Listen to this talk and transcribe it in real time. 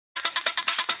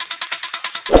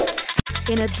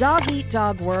In a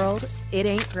dog-eat-dog world, it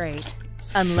ain't great.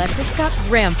 Unless it's got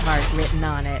Rampart written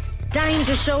on it. Time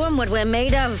to show them what we're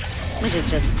made of. Which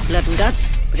is just blood and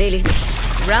guts, really.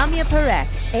 Ramya Parekh,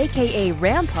 aka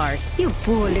Rampart, You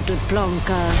poor little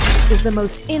plonker. is the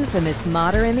most infamous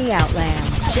modder in the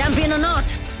Outlands. Champion or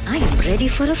not, I am ready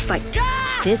for a fight.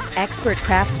 This expert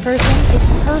craftsperson is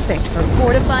perfect for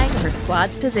fortifying her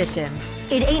squad's position.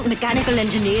 It ain't mechanical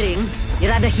engineering.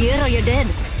 You're either here or you're dead.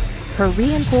 Her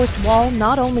reinforced wall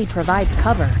not only provides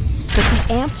cover, but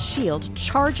the amped shield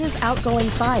charges outgoing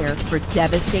fire for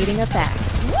devastating effect.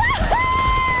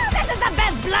 Woohoo! This is the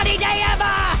best bloody day ever!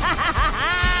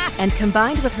 And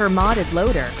combined with her modded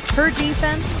loader, her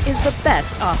defense is the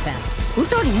best offense. Who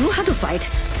taught you how to fight?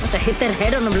 Must have hit their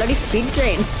head on the bloody speed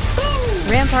train.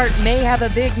 Rampart may have a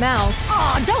big mouth,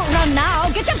 Oh, don't run now!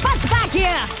 Get your butts back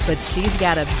here! but she's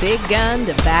got a big gun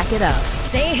to back it up.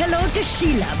 Say hello to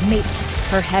Sheila, mates.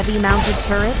 Her heavy mounted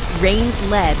turret rains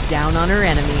lead down on her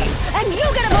enemies. And you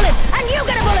get a bullet! And you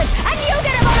get a bullet! And you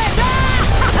get a bullet!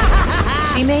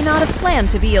 Ah! She may not have planned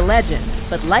to be a legend,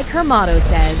 but like her motto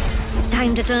says,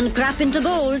 Time to turn crap into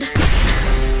gold.